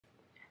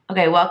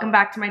Okay, welcome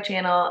back to my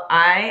channel.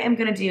 I am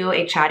gonna do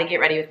a chatty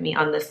get ready with me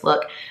on this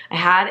look. I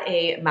had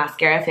a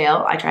mascara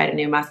fail. I tried a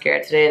new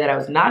mascara today that I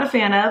was not a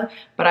fan of,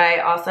 but I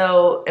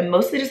also am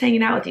mostly just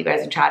hanging out with you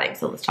guys and chatting.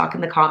 So let's talk in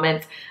the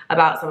comments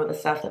about some of the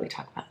stuff that we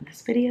talk about in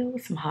this video,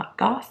 some hot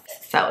goss.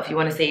 So if you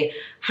wanna see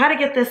how to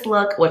get this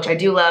look, which I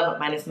do love,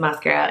 minus the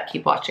mascara,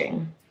 keep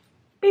watching.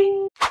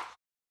 Bing.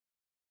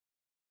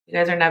 You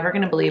guys are never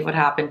gonna believe what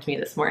happened to me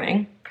this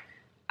morning.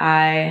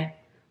 I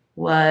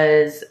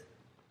was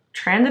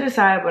trying to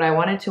decide what I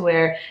wanted to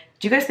wear.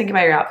 Do you guys think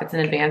about your outfits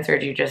in advance, or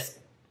do you just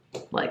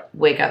like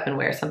wake up and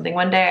wear something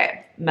one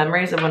day?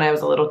 Memories of when I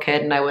was a little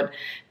kid and I would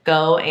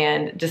go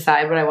and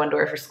decide what I wanted to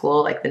wear for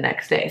school like the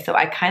next day. So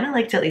I kind of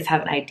like to at least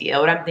have an idea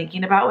what I'm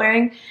thinking about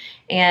wearing.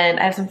 And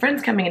I have some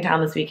friends coming in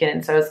town this weekend,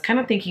 and so I was kind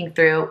of thinking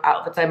through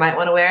outfits I might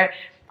want to wear.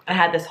 I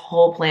had this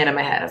whole plan in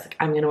my head. I was like,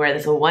 I'm gonna wear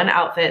this one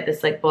outfit,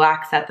 this like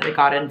black set that I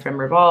got in from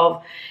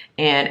Revolve,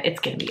 and it's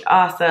gonna be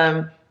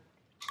awesome.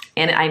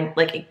 And I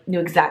like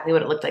knew exactly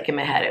what it looked like in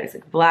my head. It was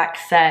like a black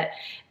set,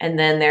 and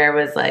then there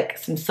was like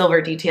some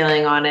silver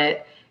detailing on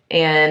it.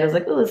 And I was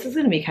like, oh, this is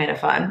gonna be kind of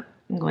fun.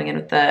 I'm going in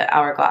with the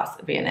Hourglass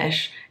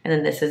Vanish. And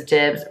then this is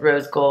Dibs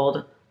Rose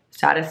Gold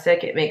Status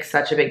Stick. It makes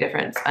such a big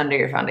difference under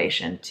your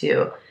foundation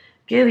to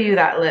give you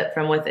that lip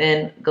from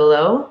within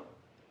glow.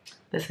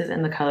 This is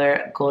in the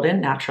color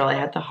Golden Natural. I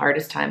had the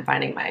hardest time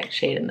finding my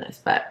shade in this,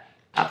 but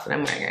that's what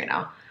I'm wearing right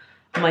now.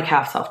 I'm like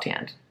half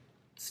self-tanned.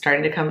 It's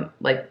starting to come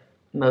like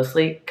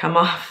mostly come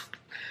off,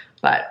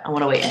 but I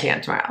want to wait and tan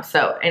tomorrow.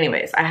 So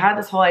anyways, I had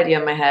this whole idea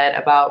in my head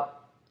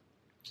about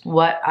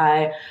what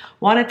I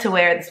wanted to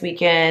wear this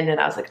weekend, and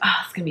I was like, oh,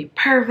 it's gonna be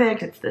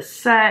perfect, it's this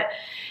set.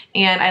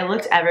 And I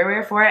looked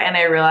everywhere for it, and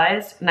I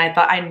realized, and I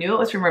thought I knew it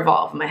was from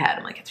Revolve in my head.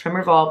 I'm like, it's from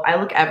Revolve. I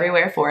look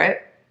everywhere for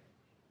it.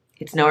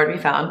 It's nowhere to be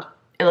found.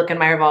 I look in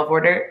my Revolve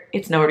order.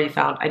 It's nowhere to be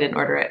found. I didn't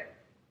order it.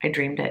 I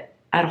dreamed it.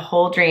 I had a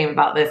whole dream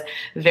about this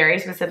very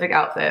specific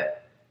outfit,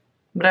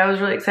 but I was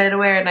really excited to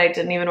wear it, and I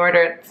didn't even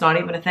order it. It's not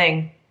even a thing.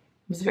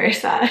 It was very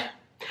sad.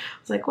 I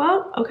was like,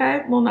 well,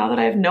 okay. Well, now that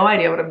I have no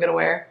idea what I'm gonna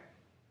wear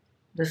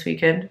this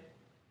weekend,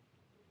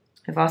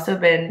 I've also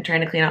been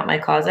trying to clean out my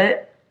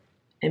closet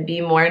and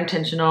be more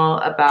intentional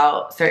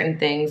about certain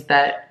things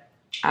that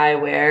I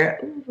wear.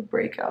 Ooh, the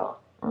breakout.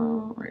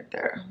 Oh, right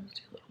there. Let's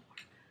do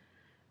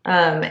a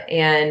little more.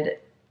 And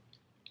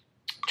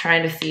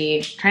trying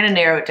to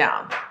narrow it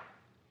down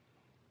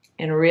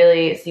and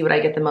really see what I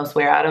get the most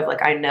wear out of.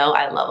 Like, I know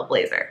I love a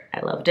blazer.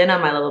 I love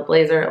denim, I love a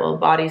blazer, I love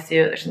a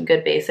bodysuit. There's some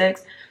good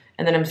basics.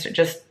 And then I'm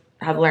just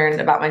have learned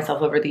about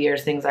myself over the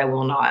years, things I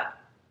will not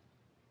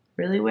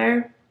really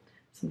wear.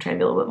 So I'm trying to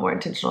be a little bit more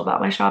intentional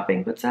about my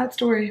shopping, but sad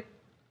story.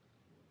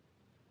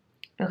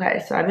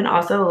 Okay, so I've been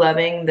also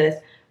loving this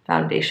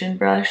foundation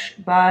brush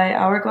by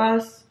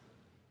Hourglass.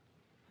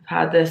 I've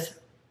had this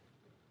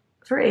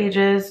for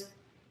ages.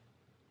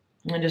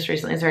 I just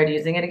recently started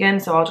using it again,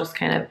 so I'll just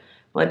kind of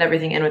blend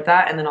everything in with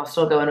that, and then I'll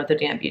still go in with the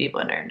damp beauty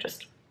blender and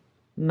just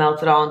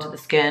melt it all into the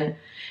skin.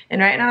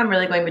 And right now I'm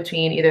really going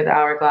between either the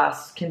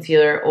Hourglass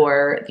concealer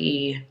or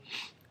the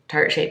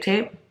Tarte Shape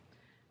Tape,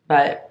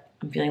 but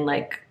I'm feeling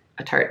like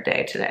a Tarte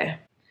day today.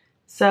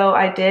 So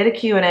I did a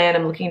Q&A, and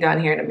I'm looking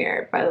down here in a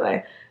mirror, by the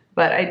way,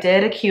 but I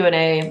did a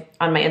Q&A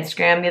on my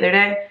Instagram the other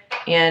day,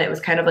 and it was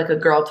kind of like a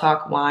girl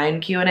talk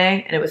wine Q&A,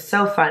 and it was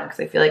so fun because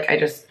I feel like I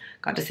just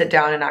got to sit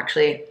down and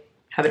actually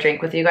have a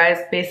drink with you guys,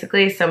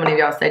 basically. So many of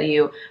y'all said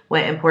you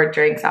went and poured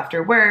drinks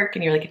after work,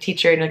 and you're like a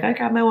teacher, and you're like, I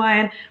got my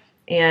wine.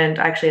 And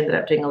I actually ended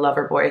up doing a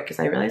lover boy because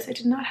I realized I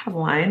did not have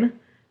wine.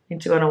 I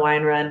need to go on a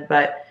wine run,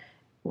 but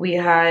we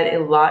had a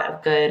lot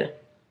of good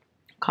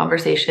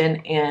conversation,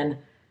 and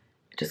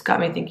it just got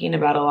me thinking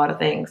about a lot of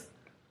things.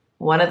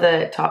 One of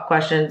the top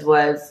questions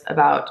was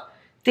about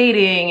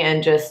dating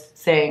and just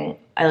saying,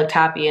 I looked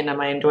happy and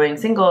am I enjoying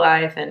single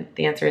life? And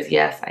the answer is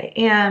yes, I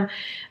am.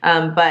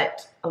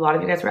 But a lot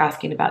of you guys were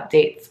asking about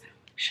dates.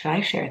 Should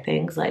I share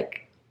things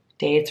like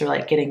dates or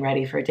like getting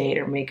ready for a date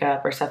or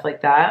makeup or stuff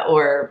like that?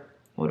 Or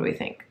what do we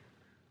think?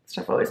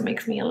 Stuff always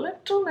makes me a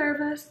little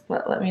nervous,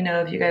 but let me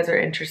know if you guys are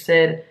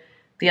interested.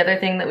 The other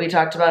thing that we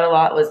talked about a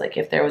lot was like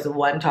if there was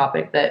one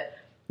topic that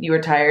you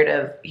were tired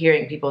of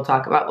hearing people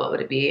talk about, what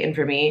would it be? And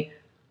for me,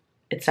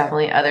 it's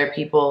definitely other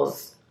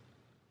people's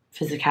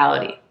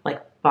physicality,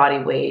 like body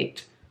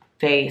weight,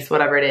 face,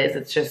 whatever it is.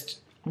 It's just,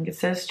 I think it's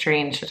so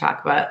strange to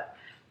talk about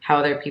how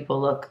other people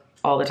look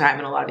all the time,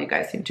 and a lot of you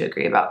guys seem to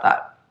agree about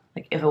that.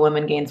 Like if a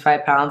woman gains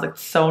 5 pounds, like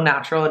it's so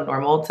natural and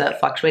normal to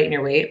fluctuate in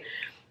your weight.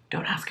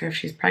 Don't ask her if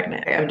she's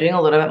pregnant. I'm doing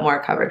a little bit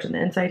more coverage on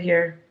the inside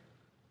here.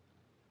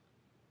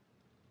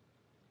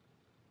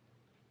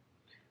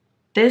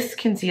 This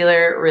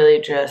concealer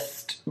really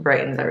just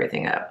brightens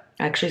everything up.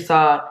 I actually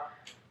saw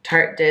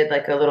Tarte did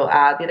like a little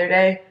ad the other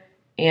day,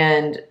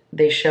 and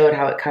they showed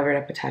how it covered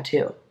up a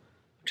tattoo,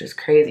 which is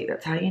crazy.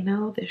 That's how you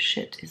know this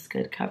shit is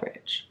good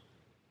coverage.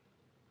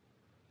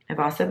 I've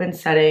also been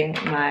setting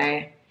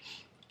my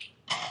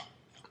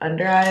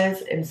under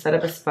eyes instead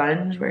of a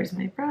sponge. Where's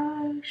my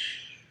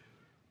brush?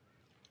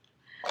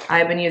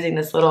 I've been using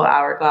this little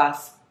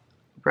Hourglass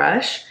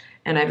brush,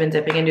 and I've been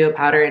dipping into a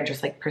powder and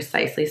just like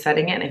precisely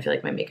setting it, and I feel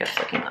like my makeup's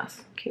looking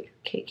less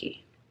cakey.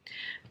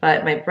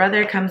 But my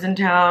brother comes in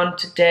town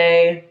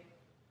today,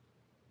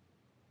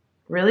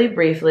 really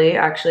briefly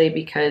actually,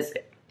 because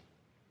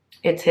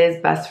it's his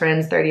best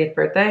friend's 30th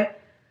birthday.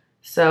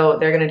 So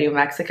they're gonna do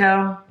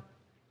Mexico.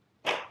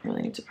 I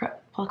really need to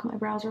pluck my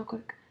brows real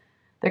quick.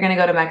 They're gonna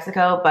go to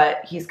Mexico,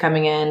 but he's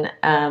coming in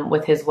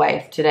with his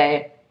wife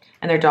today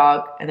and their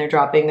dog, and they're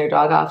dropping their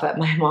dog off at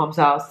my mom's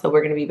house. So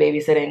we're gonna be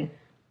babysitting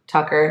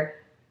Tucker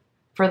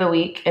for the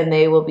week, and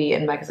they will be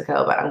in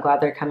Mexico, but I'm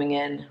glad they're coming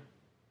in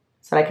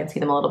so that I can see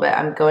them a little bit.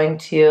 I'm going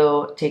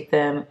to take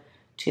them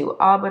to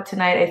Abba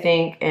tonight, I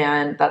think,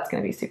 and that's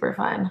gonna be super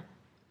fun.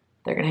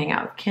 They're gonna hang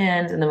out with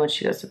Kins, and then when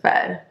she goes to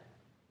bed,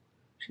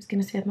 she's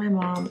gonna stay with my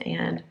mom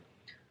and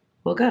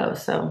we'll go.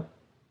 So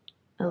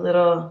a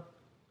little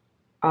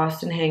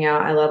Austin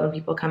hangout. I love when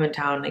people come in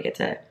town and I get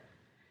to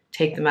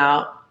take them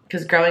out.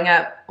 Because growing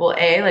up, well,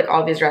 like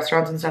all these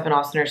restaurants and stuff in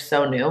Austin are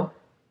so new.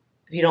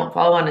 If you don't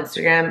follow on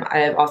Instagram,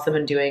 I've also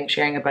been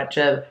sharing a bunch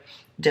of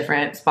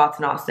different spots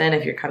in Austin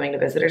if you're coming to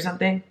visit or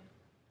something.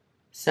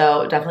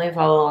 So definitely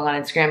follow along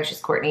on Instagram. It's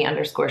just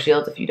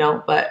Courtney_Shields if you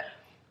don't. But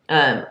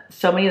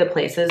so many of the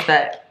places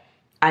that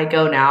I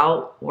go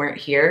now weren't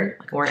here,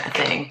 like weren't a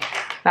thing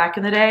back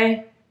in the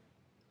day.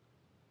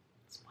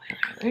 Spoiler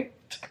alert.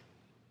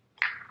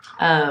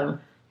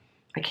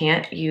 I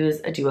can't use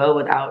a duo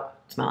without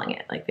smelling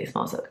it. Like they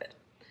smell so good.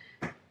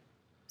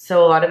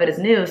 So a lot of it is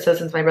new. So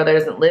since my brother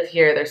doesn't live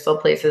here, there's still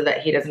places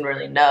that he doesn't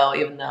really know,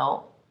 even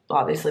though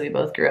obviously we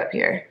both grew up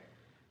here.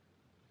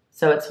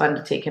 So it's fun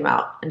to take him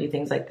out and do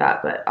things like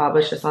that. But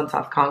Abba's just on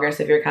South Congress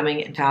if you're coming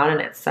in town, and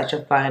it's such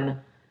a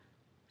fun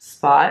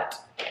spot.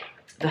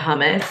 The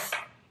hummus,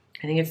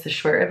 I think it's the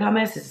short rib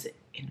hummus, is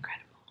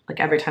incredible. Like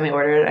every time I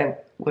order it, I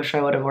wish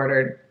I would have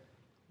ordered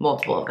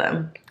multiple of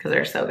them because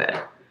they're so good.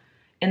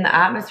 And the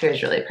atmosphere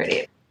is really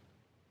pretty.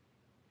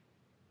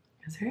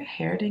 Is there a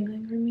hair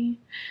dangling from me?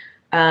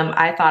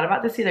 I thought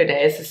about this the other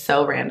day. This is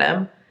so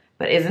random.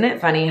 But isn't it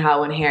funny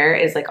how when hair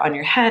is like on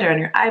your head or on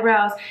your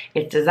eyebrows,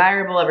 it's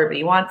desirable,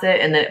 everybody wants it,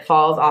 and then it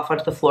falls off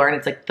onto the floor and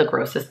it's like the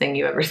grossest thing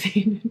you've ever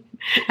seen.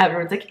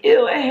 Everyone's like,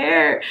 ew, a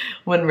hair.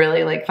 When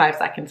really like 5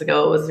 seconds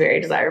ago it was very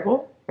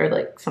desirable, or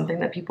like something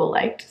that people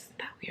liked. Isn't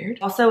that weird?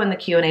 Also in the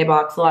Q&A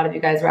box, a lot of you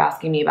guys were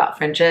asking me about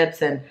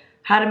friendships and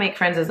how to make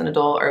friends as an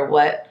adult, or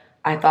what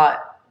I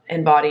thought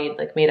embodied,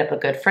 like made up a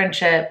good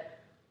friendship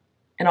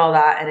and all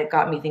that. And it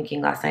got me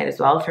thinking last night as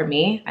well. For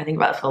me, I think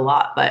about this a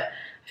lot, but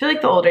I feel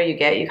like the older you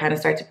get, you kind of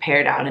start to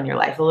pare down in your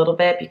life a little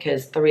bit,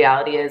 because the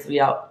reality is we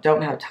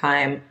don't have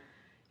time,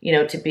 you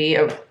know, to be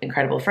an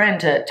incredible friend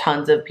to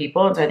tons of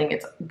people. And so I think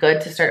it's good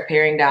to start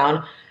paring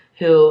down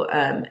who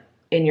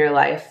in your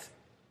life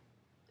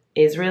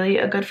is really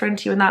a good friend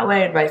to you in that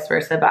way, and vice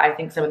versa. But I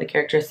think some of the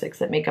characteristics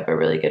that make up a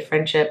really good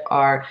friendship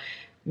are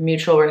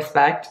mutual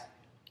respect,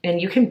 and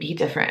you can be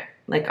different.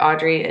 Like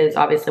Audrey is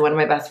obviously one of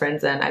my best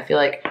friends, and I feel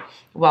like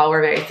while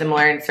we're very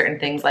similar in certain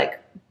things, like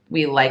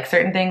we like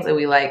certain things and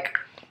we like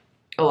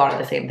a lot of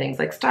the same things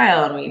like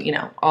style and we, you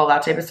know, all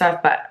that type of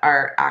stuff, but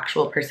our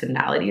actual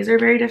personalities are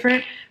very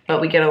different,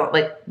 but we get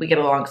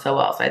along so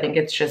well. So I think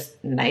it's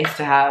just nice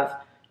to have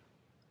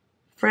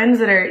friends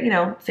that are, you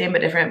know, same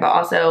but different, but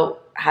also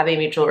having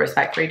mutual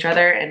respect for each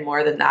other. And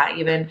more than that,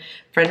 even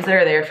friends that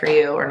are there for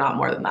you, or not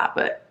more than that,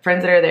 but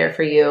friends that are there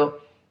for you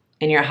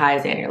in your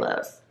highs and your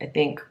lows. I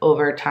think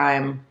over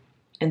time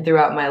and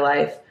throughout my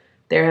life,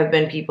 there have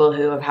been people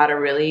who have had a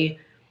really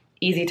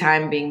easy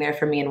time being there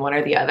for me in one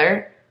or the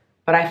other,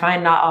 but I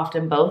find not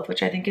often both,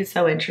 which I think is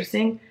so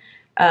interesting.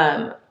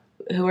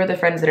 Who are the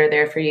friends that are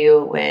there for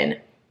you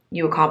when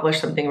you accomplish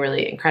something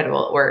really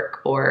incredible at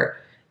work, or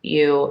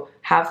you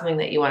have something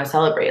that you want to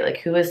celebrate? Like,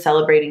 who is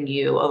celebrating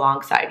you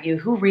alongside you?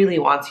 Who really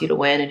wants you to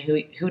win, and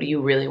who do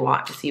you really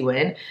want to see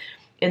win?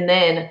 And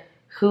then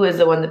who is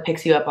the one that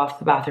picks you up off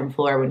the bathroom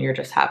floor when you're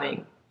just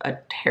having a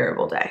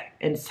terrible day?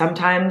 And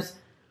sometimes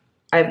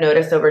I've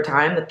noticed over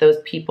time that those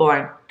people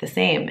aren't the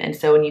same. And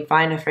so when you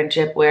find a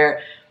friendship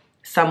where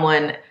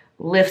someone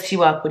lifts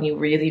you up when you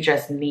really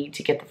just need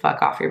to get the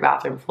fuck off your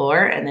bathroom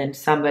floor, and then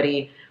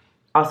somebody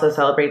also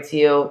celebrates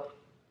you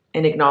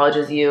and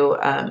acknowledges you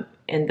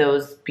in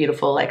those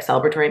beautiful like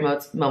celebratory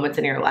moments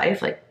in your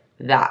life, like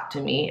that to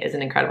me is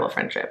an incredible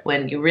friendship,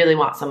 when you really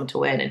want someone to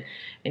win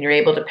and you're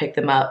able to pick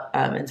them up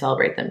and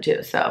celebrate them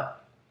too. So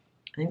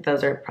I think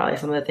those are probably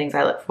some of the things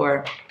I look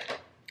for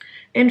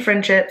in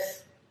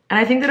friendships. And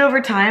I think that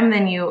over time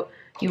then you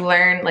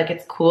learn, like,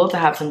 it's cool to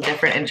have some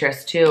different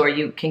interests too, or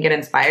you can get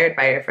inspired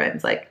by your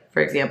friends. Like,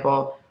 for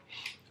example,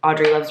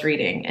 Audrey loves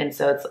reading, and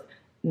so it's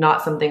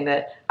not something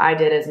that I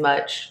did as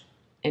much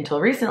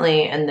until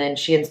recently, and then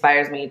she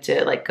inspires me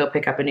to like go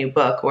pick up a new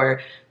book,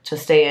 or to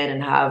stay in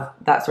and have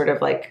that sort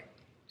of like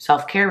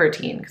self-care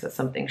routine, because it's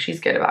something she's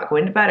good about,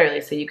 going to bed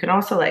early. So you can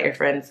also let your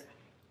friends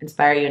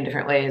inspire you in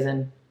different ways.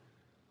 And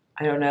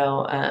I don't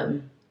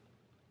know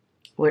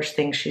which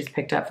things she's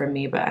picked up from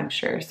me, but I'm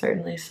sure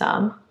certainly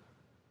some.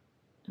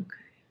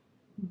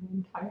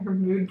 Entire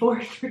mood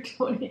board for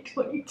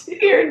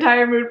 2022. Your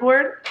entire mood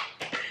board?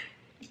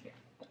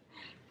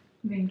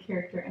 Main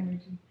character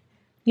energy.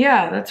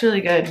 Yeah, that's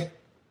really good.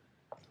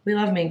 We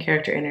love main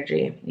character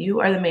energy.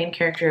 You are the main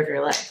character of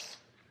your life.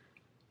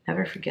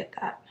 Never forget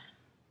that.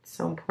 It's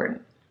so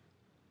important.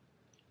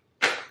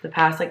 The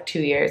past like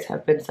 2 years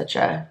have been such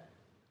a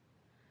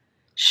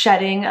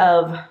shedding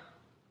of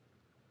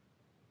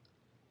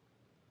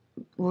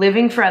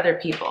living for other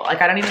people.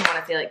 Like, I don't even want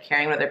to say like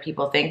caring what other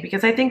people think,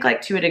 because I think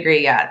like to a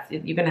degree, yeah,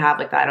 you can have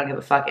like that I don't give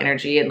a fuck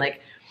energy and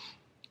like,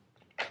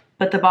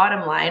 but the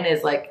bottom line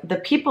is like the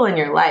people in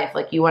your life,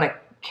 like you want to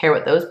care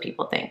what those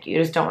people think. You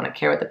just don't want to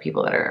care what the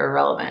people that are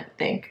irrelevant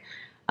think,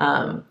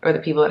 or the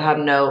people that have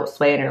no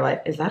sway in your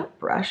life. Is that a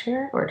brush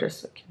hair or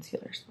just a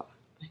concealer spot?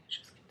 I think it's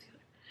just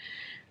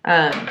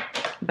concealer.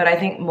 But I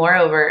think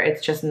moreover,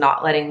 it's just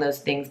not letting those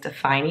things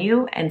define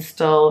you and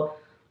still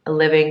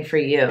living for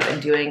you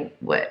and doing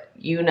what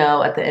you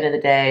know at the end of the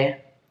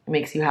day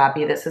makes you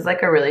happy. This is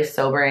like a really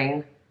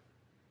sobering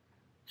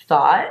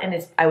thought,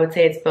 and I would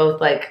say it's both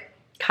like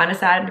kind of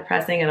sad and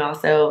depressing, and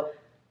also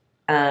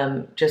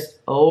just,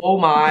 oh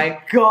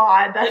my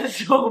god,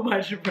 that's so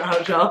much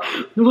brow gel.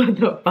 What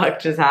the fuck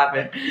just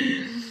happened?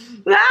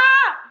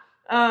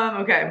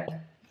 Okay,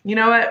 you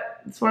know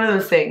what, it's one of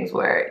those things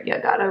where you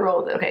gotta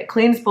roll with it. Okay,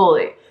 clean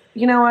spoolie.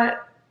 You know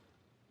what,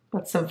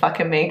 that's some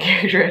fucking main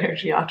character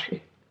energy,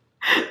 Audrey.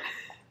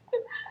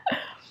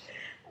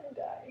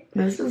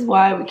 This is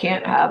why we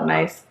can't have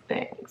nice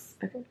things.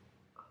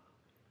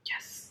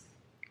 Yes,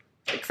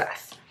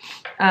 success.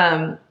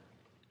 What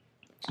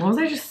was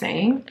I just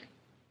saying?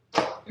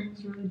 It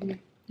was really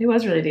deep. It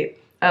was really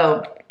deep.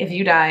 Oh, if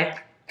you die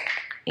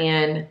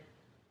and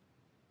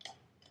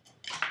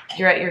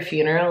you're at your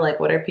funeral, like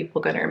what are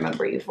people going to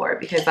remember you for?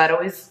 Because that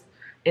always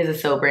is a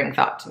sobering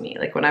thought to me.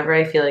 Like whenever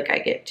I feel like I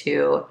get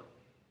too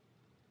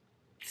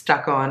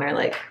stuck on or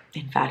like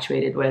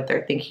infatuated with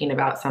or thinking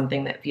about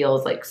something that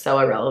feels like so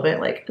irrelevant,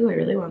 like, ooh, I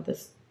really want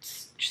this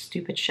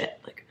stupid shit.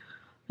 Like, I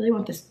really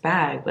want this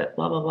bag, but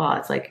blah, blah, blah.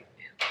 It's like,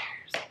 who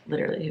cares?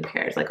 Literally, who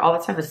cares? Like all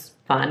that stuff is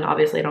fun.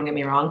 Obviously, don't get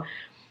me wrong.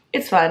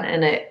 It's fun,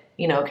 and it,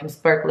 you know, can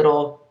spark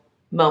little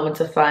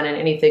moments of fun, and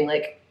anything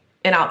like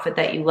an outfit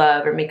that you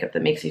love or makeup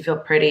that makes you feel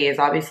pretty is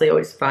obviously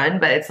always fun.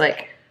 But it's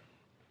like,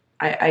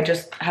 I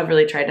just have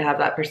really tried to have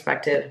that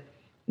perspective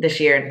this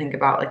year and think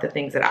about like the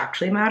things that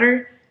actually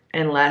matter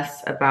and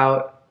less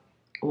about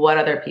what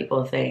other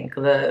people think,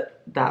 all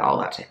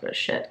that type of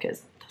shit, because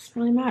it doesn't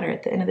really matter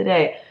at the end of the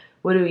day.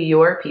 What do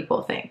your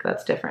people think?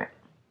 That's different.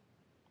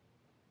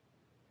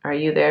 Are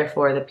you there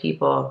for the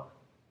people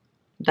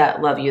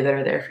that love you, that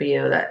are there for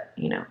you, that,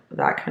 you know,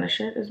 that kind of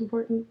shit is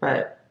important.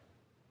 But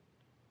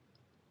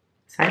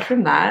aside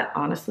from that,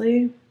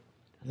 honestly,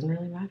 it doesn't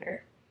really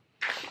matter.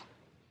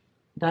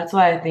 That's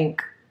why I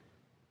think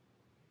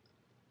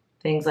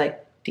things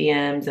like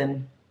DMs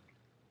and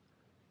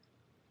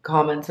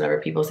comments whenever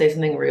people say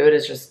something rude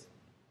is just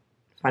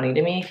funny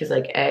to me, because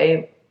like,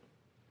 A,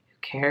 who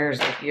cares?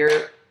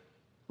 Like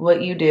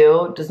what you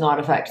do does not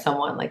affect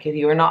someone. Like if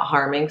you are not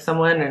harming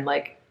someone and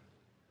like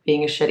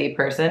being a shitty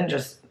person,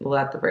 just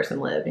let the person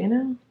live, you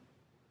know?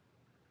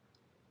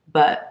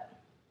 But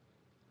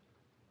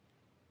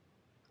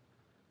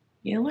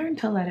you learn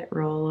to let it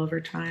roll over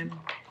time.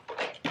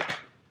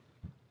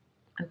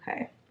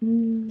 Okay.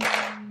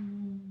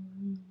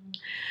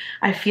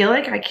 I feel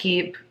like I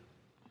keep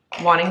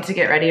wanting to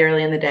get ready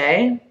early in the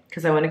day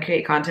because I want to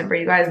create content for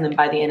you guys, and then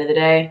by the end of the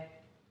day,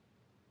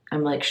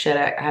 I'm like, shit,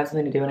 I have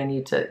something to do and I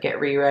need to get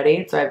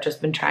ready. So I've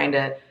just been trying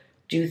to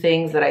do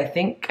things that I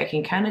think I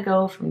can kind of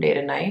go from day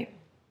to night.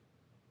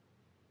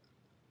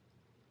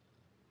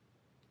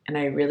 And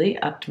I really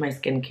upped my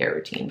skincare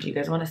routine. Do you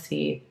guys want to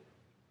see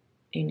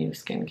a new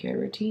skincare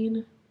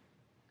routine?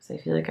 Because I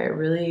feel like I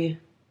really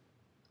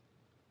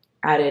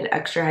added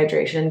extra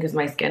hydration because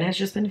my skin has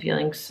just been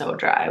feeling so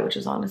dry, which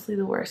is honestly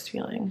the worst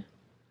feeling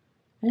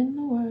in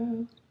the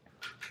world.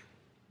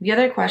 The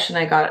other question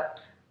I got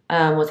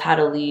was how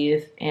to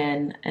leave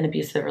in an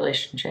abusive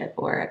relationship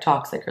or a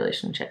toxic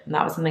relationship. And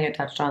that was something I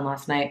touched on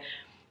last night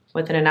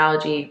with an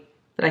analogy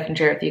that I can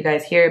share with you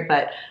guys here.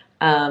 But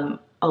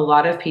a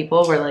lot of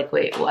people were like,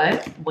 wait,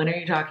 what? When are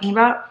you talking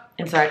about?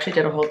 And so I actually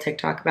did a whole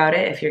TikTok about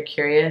it. If you're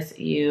curious,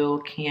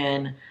 you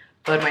can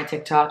go to my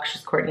TikTok.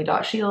 She's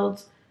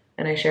Courtney.Shields.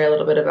 And I share a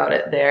little bit about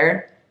it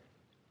there.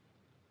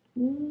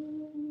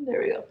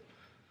 There we go.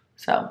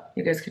 So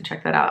you guys can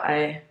check that out.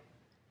 I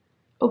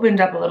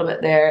opened up a little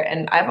bit there,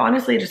 and I've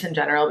honestly just in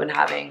general been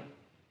having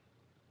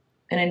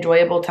an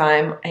enjoyable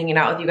time hanging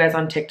out with you guys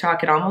on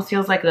TikTok. It almost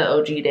feels like the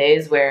OG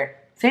days where,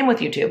 same with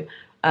YouTube,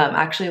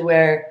 actually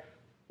where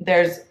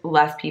there's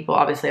less people.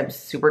 Obviously, I'm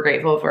super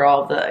grateful for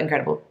all the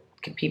incredible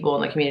people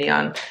in the community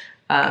on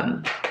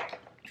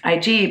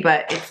IG,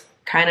 but it's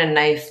kind of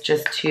nice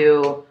just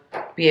to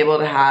be able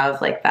to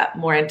have like that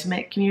more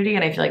intimate community.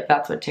 And I feel like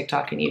that's what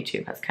TikTok and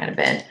YouTube has kind of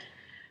been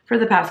for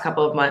the past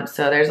couple of months.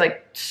 So there's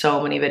like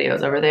so many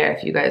videos over there.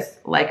 If you guys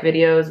like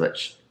videos,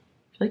 which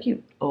I feel like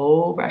you,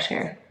 oh, brush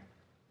hair,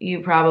 you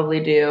probably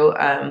do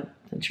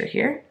since you're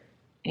here.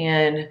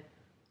 And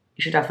you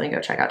should definitely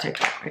go check out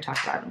TikTok. I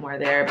talk about it more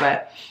there.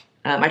 But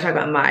I talk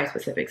about my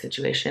specific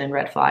situation and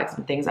red flags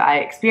and things I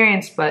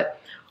experienced, but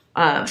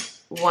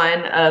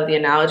one of the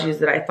analogies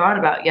that I thought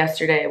about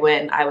yesterday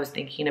when I was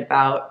thinking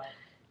about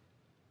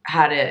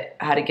how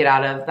to get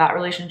out of that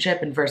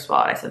relationship, and first of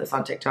all, I said this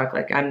on TikTok,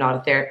 like I'm not a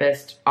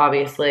therapist,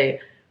 obviously.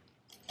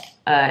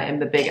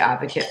 I'm a big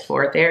advocate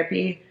for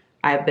therapy.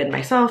 I've been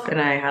myself, and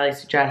I highly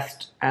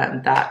suggest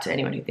that to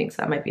anyone who thinks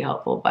that might be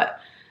helpful, but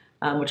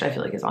which I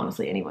feel like is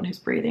honestly anyone who's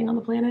breathing on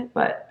the planet.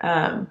 But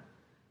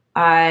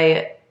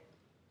I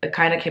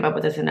kind of came up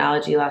with this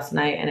analogy last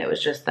night, and it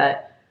was just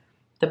that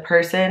the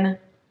person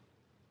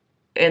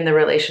in the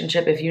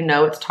relationship, if you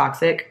know it's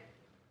toxic,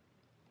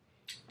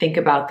 think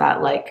about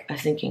that like a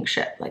sinking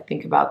ship. Like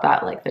think about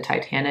that like the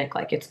Titanic,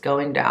 like it's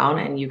going down,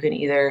 and you can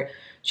either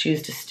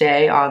choose to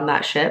stay on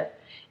that ship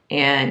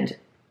and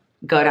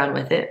go down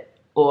with it,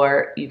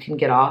 or you can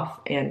get off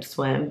and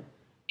swim.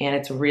 And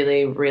it's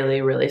really,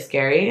 really, really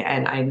scary.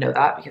 And I know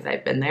that because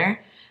I've been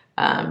there.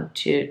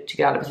 To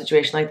get out of a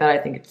situation like that, I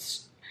think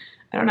it's,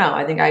 I don't know.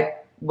 I think I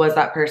was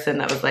that person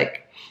that was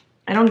like,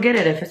 I don't get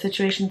it. If a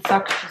situation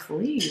sucks, just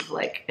leave.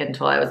 Like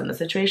until I was in the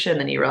situation,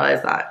 then you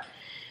realize that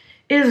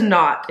is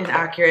not an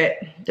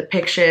accurate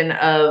depiction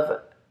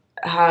of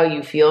how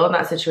you feel in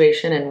that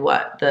situation and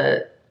what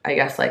the, I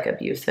guess, like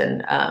abuse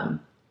and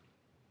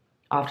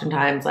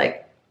oftentimes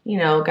like, you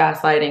know,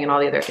 gaslighting and all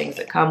the other things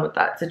that come with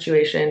that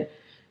situation.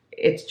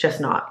 It's just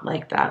not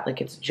like that.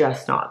 Like it's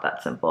just not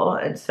that simple.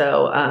 And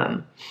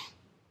so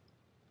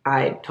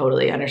I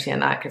totally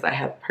understand that because I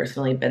have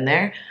personally been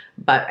there.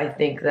 But I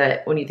think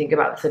that when you think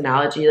about this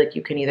analogy, like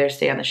you can either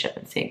stay on the ship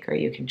and sink, or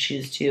you can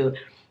choose to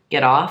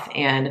get off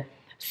and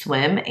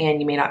swim, and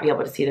you may not be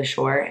able to see the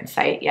shore in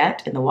sight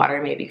yet, and the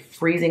water may be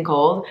freezing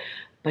cold,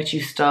 but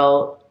you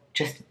still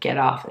just get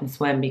off and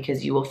swim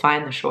because you will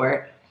find the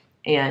shore.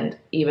 And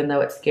even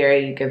though it's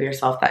scary, you give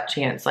yourself that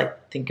chance.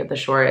 Like think of the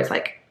shore as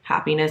like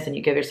happiness, and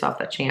you give yourself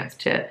that chance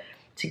to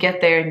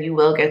get there, and you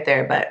will get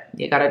there, but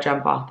you got to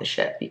jump off the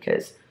ship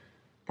because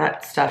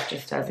that stuff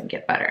just doesn't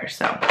get better.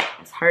 So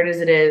as hard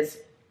as it is,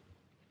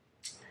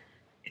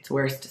 it's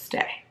worse to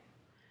stay.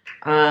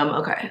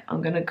 Okay,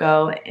 I'm gonna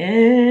go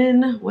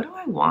in. What do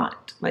I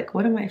want? Like,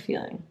 what am I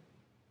feeling?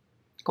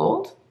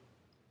 Gold?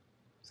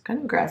 It's kind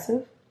of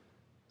aggressive,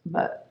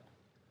 but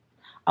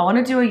I want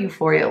to do a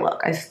euphoria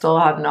look. I still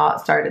have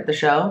not started the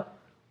show,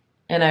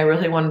 and I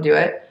really want to do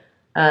it.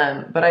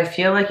 But I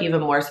feel like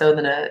even more so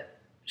than a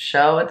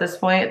show at this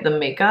point, the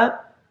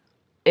makeup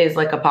is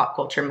like a pop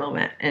culture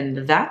moment. And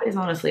that is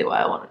honestly why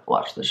I want to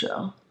watch the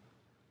show.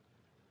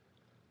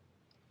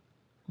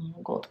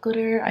 Gold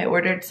glitter. I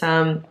ordered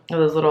some of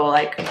those little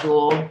like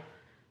jewel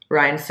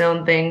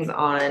rhinestone things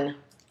on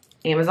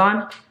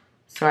Amazon.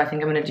 So I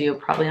think I'm going to do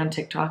probably on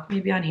TikTok,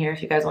 maybe on here.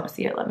 If you guys want to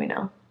see it, let me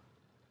know.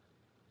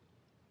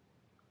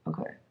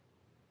 Okay.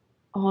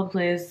 Hold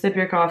please. Sip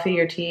your coffee,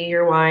 your tea,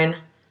 your wine.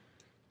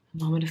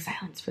 A moment of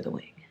silence for the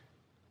wing.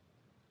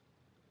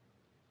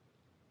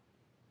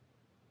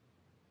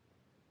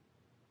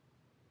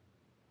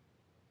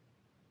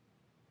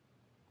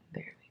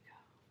 There we go.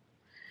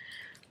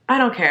 I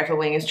don't care if a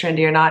wing is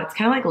trendy or not. It's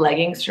kind of like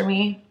leggings for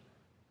me.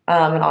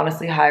 And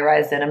honestly,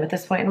 high-rise denim at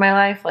this point in my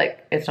life,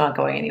 like it's not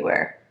going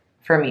anywhere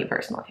for me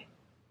personally.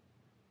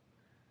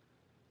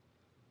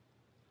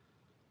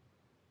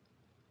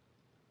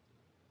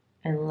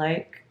 And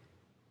like,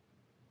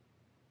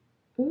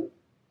 ooh,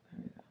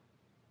 there we go.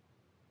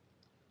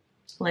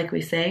 Like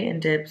we say in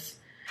Dibs,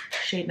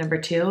 shade number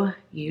 2,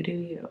 you do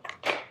you.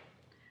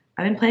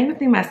 I've been playing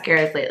with new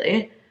mascaras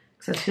lately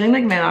because I was feeling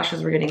like my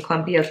lashes were getting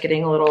clumpy. I was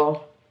getting a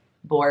little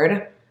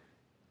bored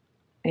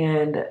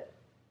and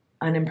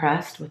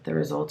unimpressed with the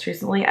results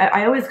recently.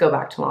 I always go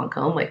back to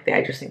Lancome. Like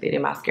I just think they do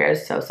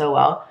mascaras so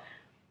well.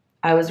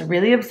 I was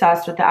really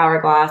obsessed with the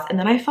Hourglass, and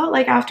then I felt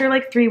like after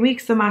like 3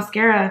 weeks, the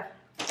mascara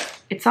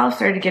itself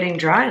started getting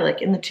dry,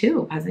 like in the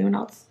tube. Has anyone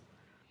else?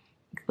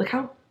 Look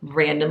how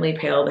randomly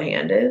pale the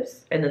hand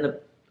is, and then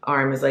the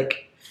arm is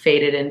like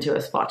faded into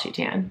a splotchy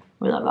tan.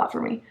 We love that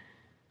for me.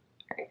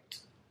 All right.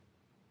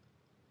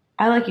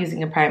 I like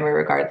using a primer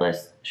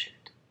regardless,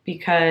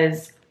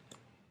 because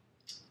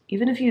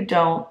even if you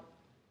don't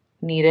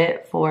need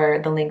it for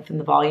the length and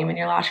the volume in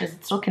your lashes,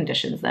 it still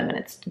conditions them and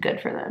it's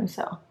good for them.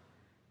 So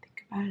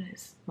think about it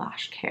as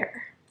lash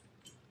care.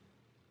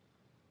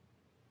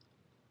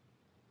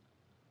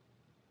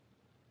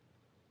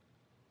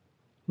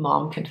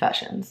 Mom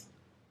confessions.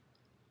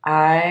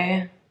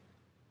 I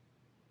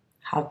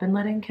have been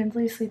letting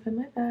Kinsley sleep in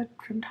my bed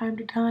from time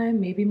to time,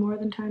 maybe more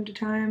than time to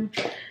time.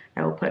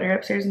 I will put her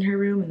upstairs in her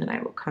room, and then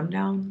I will come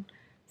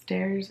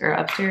downstairs or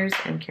upstairs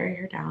and carry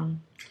her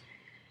down.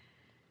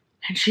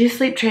 And she's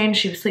sleep trained.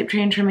 She was sleep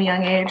trained from a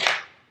young age.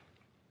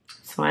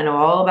 So I know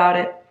all about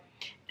it.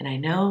 And I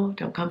know,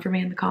 don't come for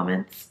me in the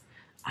comments.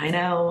 I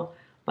know,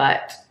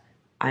 but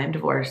I am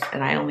divorced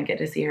and I only get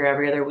to see her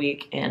every other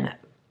week, and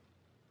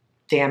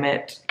damn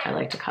it, I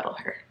like to cuddle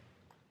her.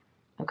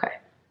 Okay,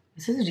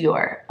 this is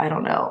Dior. I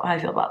don't know how I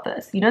feel about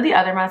this. You know, the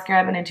other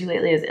mascara I've been into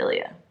lately is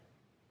Ilia.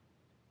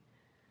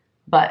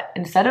 But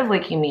instead of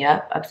waking me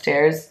up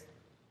upstairs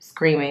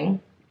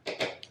screaming,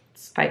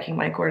 it's spiking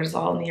my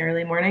cortisol in the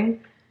early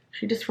morning.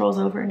 She just rolls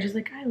over and she's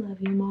like, I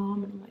love you,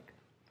 Mom. And I'm like,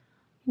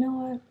 you know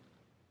what?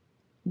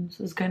 This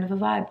is kind of a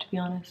vibe, to be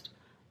honest.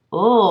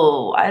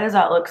 Oh, why does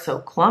that look so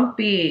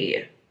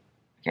clumpy?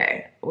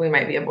 Okay, we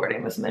might be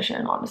aborting this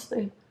mission,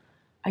 honestly.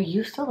 I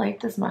used to like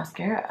this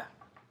mascara.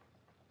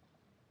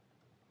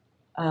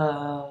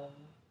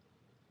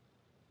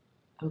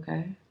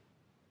 Okay.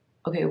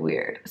 Okay,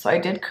 weird. So I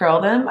did curl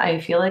them. I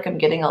feel like I'm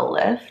getting a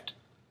lift,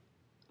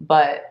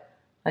 but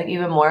like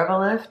even more of a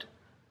lift,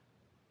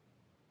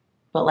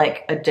 but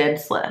like a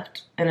dense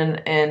lift,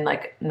 and in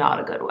like not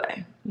a good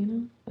way, you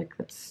know? Like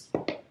it's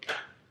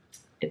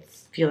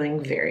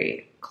feeling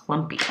very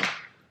clumpy.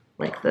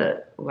 Like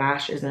the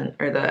lash isn't,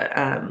 or the,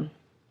 I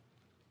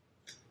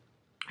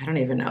don't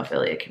even know if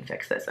Ilya can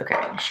fix this. Okay,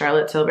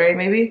 Charlotte Tilbury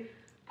maybe?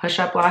 Push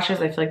up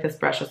lashes. I feel like this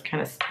brush is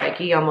kind of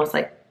spiky, almost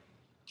like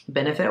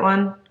Benefit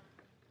one.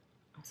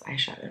 That's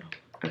eyeshadow.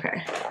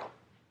 Okay.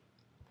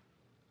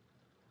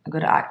 I'm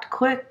gonna act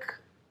quick,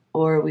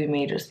 or we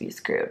may just be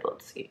screwed.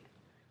 Let's see.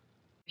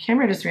 The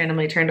camera just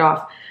randomly turned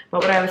off.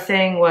 But what I was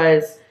saying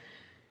was,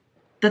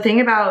 the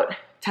thing about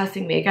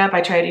testing makeup,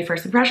 I try to do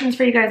first impressions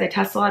for you guys. I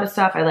test a lot of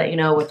stuff. I let you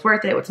know what's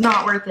worth it, what's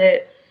not worth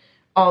it,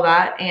 all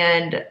that.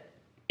 And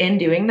in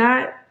doing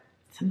that,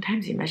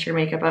 sometimes you mess your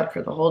makeup up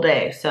for the whole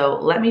day. So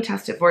let me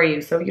test it for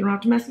you so you don't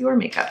have to mess your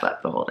makeup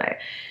up the whole day.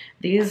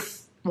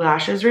 These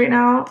lashes right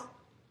now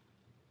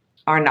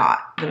are not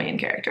the main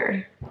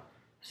character.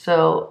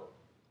 So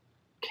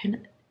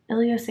can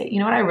Ilya say, you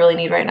know what I really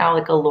need right now?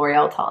 Like a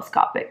L'Oreal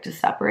telescopic to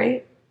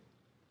separate.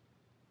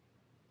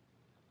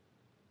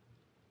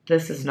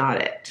 This is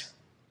not it.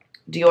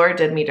 Dior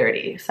did me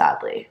dirty,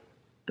 sadly.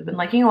 I've been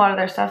liking a lot of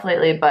their stuff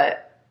lately,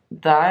 but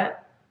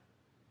that,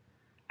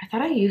 I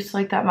thought I used to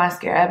like that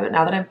mascara, but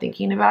now that I'm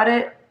thinking about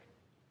it,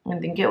 I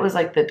think it was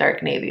like the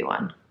dark navy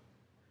one.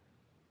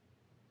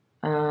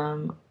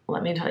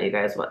 Let me tell you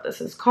guys what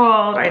this is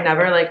called. I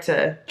never like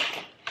to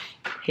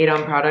hate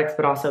on products,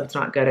 but also if it's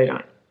not good, I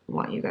don't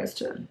want you guys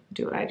to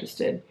do what I just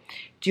did.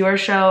 Dior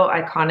Show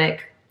Iconic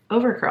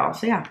Overcurl.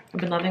 So yeah,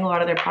 I've been loving a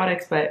lot of their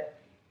products, but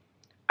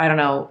I don't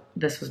know,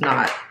 this was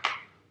not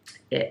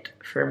it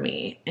for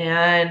me.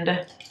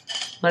 And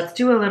let's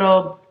do a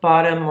little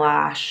bottom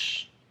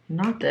lash.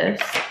 Not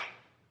this.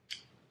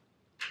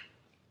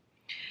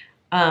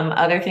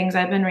 Other things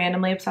I've been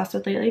randomly obsessed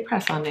with lately,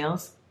 press-on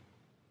nails.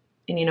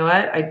 And you know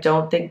what? I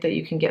don't think that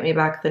you can get me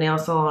back at the nail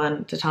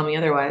salon to tell me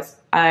otherwise.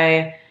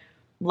 I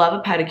love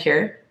a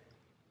pedicure.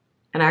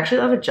 And I actually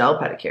love a gel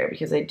pedicure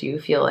because I do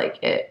feel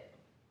like it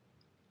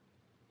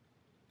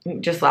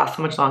just lasts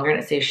so much longer and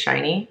it stays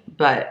shiny.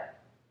 But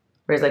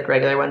whereas like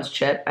regular ones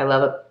chip, I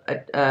love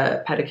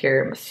a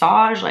pedicure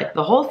massage. Like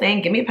the whole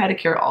thing, give me a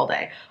pedicure all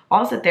day.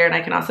 I'll sit there and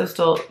I can also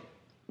still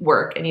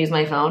work and use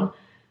my phone.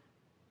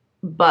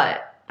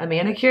 But a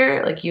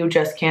manicure, like you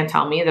just can't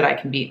tell me that I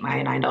can beat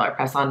my $9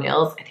 press-on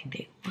nails. I think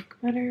they look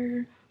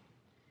better.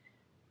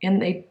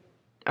 And they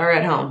are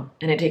at home.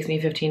 And it takes me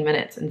 15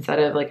 minutes instead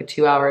of like a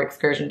 2-hour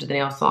excursion to the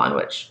nail salon,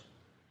 which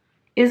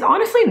is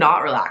honestly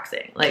not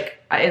relaxing. Like,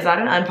 is that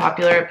an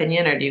unpopular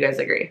opinion or do you guys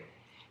agree?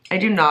 I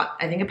do not.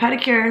 I think a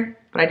pedicure,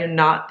 but I do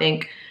not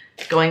think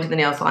going to the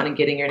nail salon and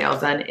getting your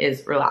nails done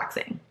is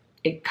relaxing.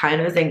 It kind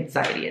of is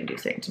anxiety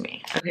inducing to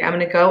me. Okay, I'm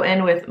gonna go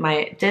in with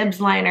my Dibs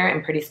liner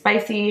and Pretty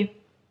Spicy.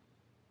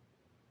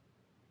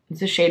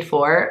 This is shade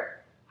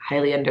 4,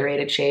 highly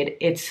underrated shade.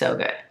 It's so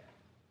good.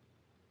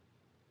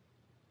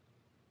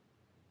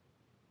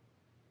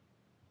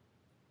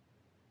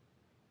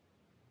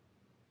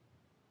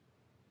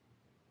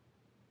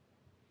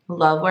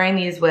 Love wearing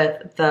these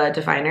with the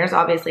definers.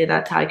 Obviously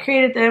that's how I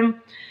created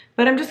them,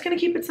 but I'm just gonna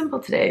keep it simple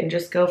today and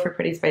just go for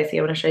Pretty Spicy.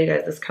 I wanna show you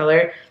guys this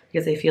color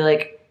because I feel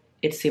like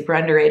it's super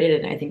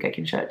underrated and I think I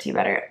can show it to you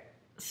better.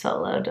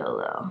 Solo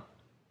Dolo.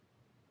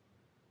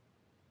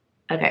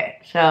 Okay,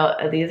 so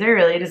these are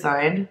really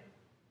designed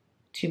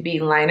to be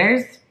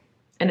liners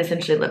and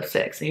essentially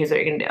lipstick. So here's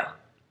what you're gonna do.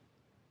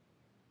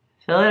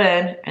 Fill it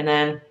in and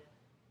then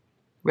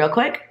real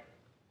quick,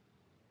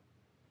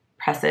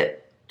 press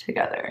it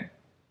together.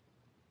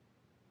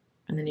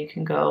 And then you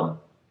can go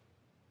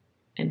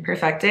and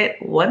perfect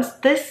it. Once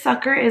this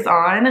sucker is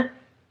on,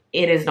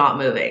 it is not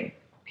moving,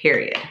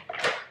 period.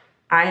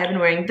 I have been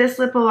wearing this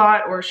lip a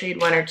lot, or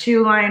shade 1 or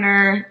 2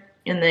 liner.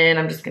 And then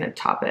I'm just gonna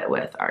top it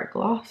with our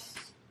gloss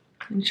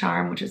and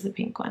Charm, which is the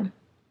pink one.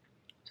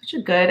 Such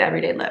a good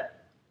everyday lip.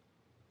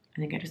 I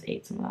think I just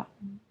ate some of that.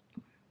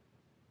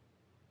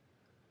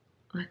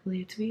 Luckily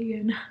it's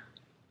vegan.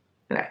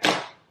 Okay,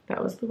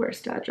 that was the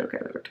worst dad joke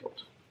I've ever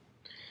told.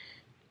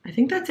 I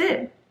think that's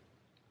it.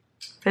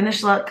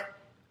 Finished look,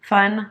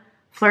 fun,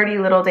 flirty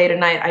little day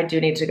tonight. I do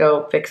need to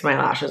go fix my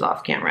lashes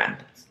off camera.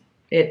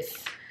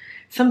 It's,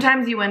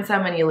 sometimes you win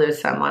some and you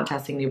lose some on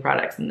testing new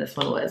products, and this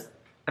one was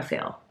a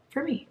fail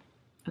for me.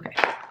 Okay,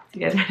 see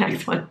you guys in my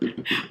next one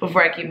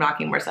before I keep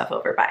knocking more stuff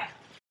over. Bye.